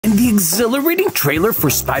exhilarating trailer for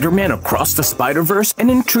Spider-Man Across the Spider-Verse, an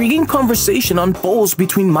intriguing conversation unfolds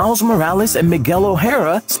between Miles Morales and Miguel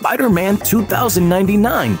O'Hara, Spider-Man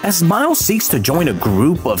 2099. As Miles seeks to join a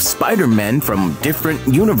group of Spider-Men from different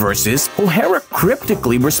universes, O'Hara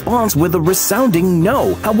cryptically responds with a resounding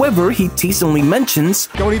no. However, he teasingly mentions,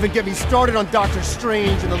 "Don't even get me started on Doctor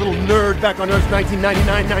Strange and the little nerd back on Earth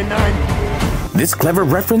 1999-99. This clever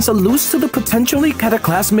reference alludes to the potentially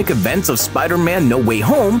cataclysmic events of Spider-Man No Way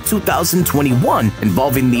Home 2021,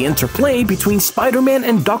 involving the interplay between Spider-Man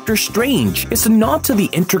and Doctor Strange. It's a nod to the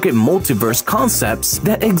intricate multiverse concepts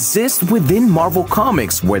that exist within Marvel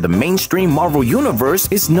Comics, where the mainstream Marvel Universe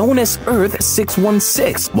is known as Earth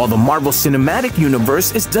 616, while the Marvel Cinematic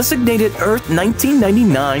Universe is designated Earth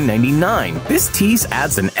 1999-99. This tease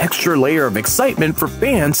adds an extra layer of excitement for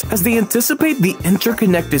fans as they anticipate the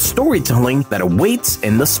interconnected storytelling that awaits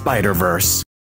in the Spider-Verse.